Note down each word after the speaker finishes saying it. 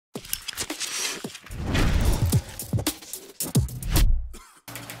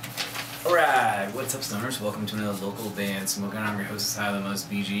Riverside. What's up, stoners? Welcome to another local band, Smokeout. I'm your host, Tyler, the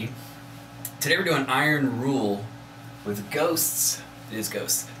most BG. Today we're doing Iron Rule with Ghosts. It is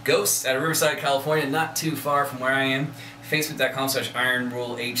Ghosts. Ghosts out of Riverside, California, not too far from where I am.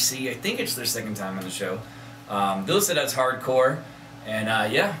 Facebook.com/IronRuleHC. I think it's their second time on the show. Bill said that's hardcore. And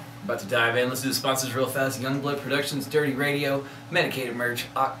yeah, about to dive in. Let's do the sponsors real fast. Youngblood Productions, Dirty Radio, Medicated Merch,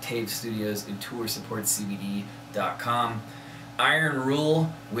 Octave Studios, and TourSupportCBD.com. Iron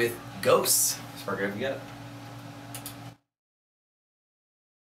Rule with Ghosts. Spark, if you got it.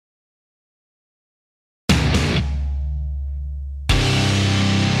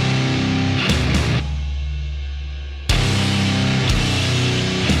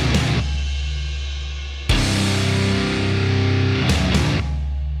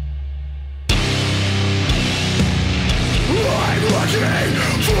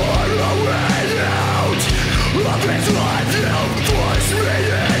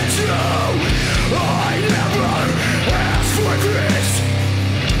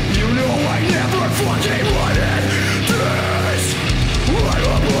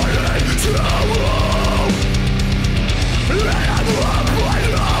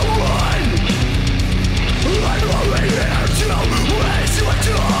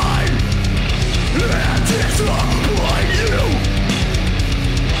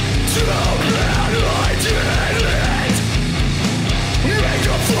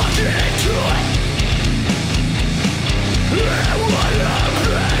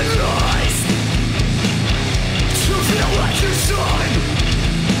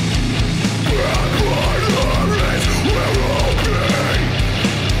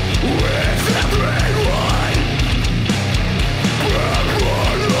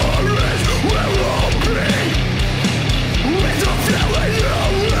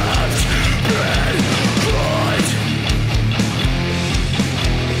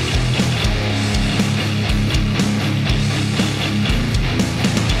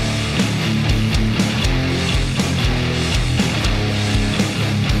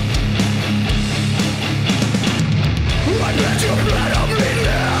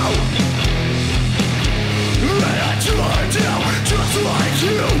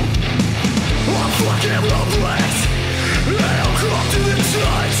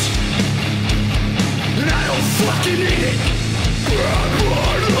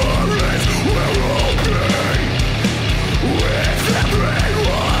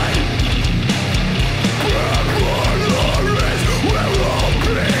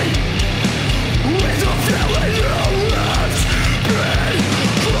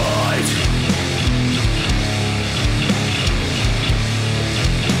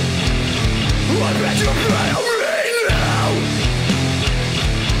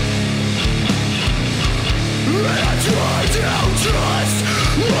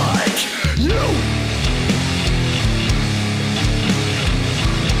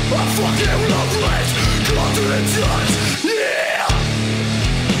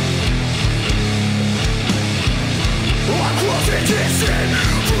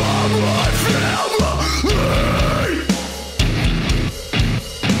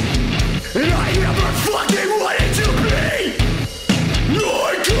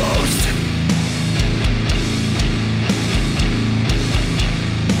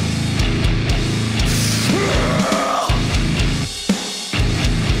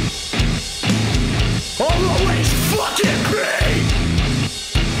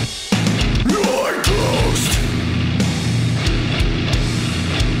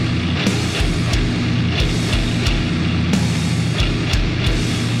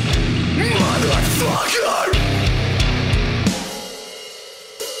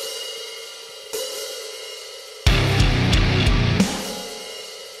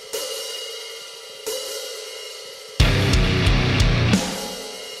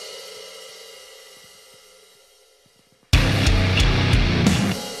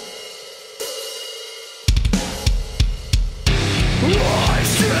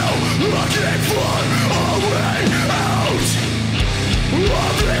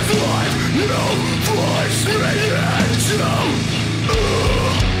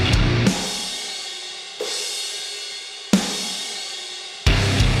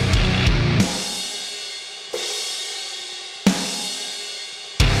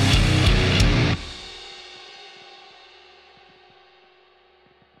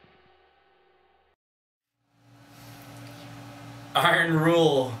 Iron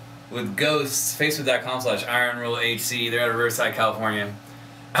Rule with Ghosts, Facebook.com/IronRuleHC. They're out of Riverside, California.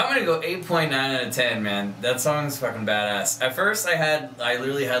 I'm gonna go 8.9 out of 10, man. That song is fucking badass. At first I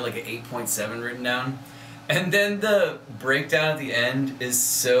literally had like an 8.7 written down. And then the breakdown at the end is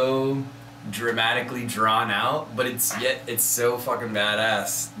so dramatically drawn out, but it's so fucking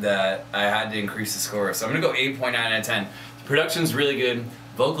badass that I had to increase the score. So I'm gonna go 8.9 out of 10. The production's really good.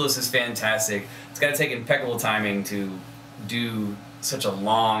 Vocalist is fantastic. It's got to take impeccable timing to do such a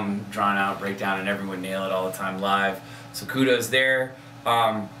long, drawn-out breakdown, and everyone nail it all the time live. So kudos there.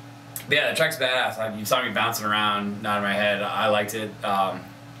 But yeah, the track's badass. You saw me bouncing around, nodding my head. I liked it.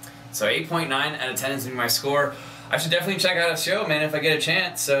 So 8.9 out of 10 is my score. I should definitely check out a show, man, if I get a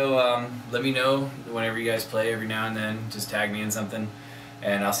chance. So let me know whenever you guys play every now and then. Just tag me in something,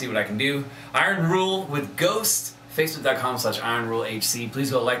 and I'll see what I can do. Iron Rule with Ghost. Facebook.com/IronRuleHC.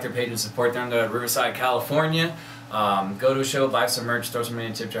 Please go like their page and support them. They're at Riverside, California. Go to a show, buy some merch, throw some money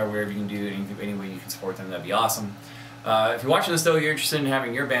in a tip jar, wherever you can do. Any way you can support them, that'd be awesome. If you're watching this though, you're interested in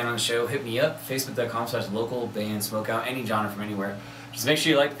having your band on the show, hit me up. Facebook.com/localbandsmokeout. Any genre from anywhere. Just make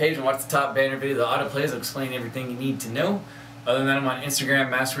sure you like the page and watch the top banner video. The auto plays will explain everything you need to know. Other than that, I'm on Instagram,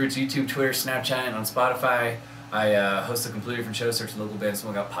 Masterroots, YouTube, Twitter, Snapchat, and on Spotify. I host a completely different show. Search the Local Band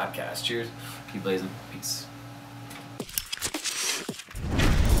Smokeout podcast. Cheers. Keep blazing. Peace.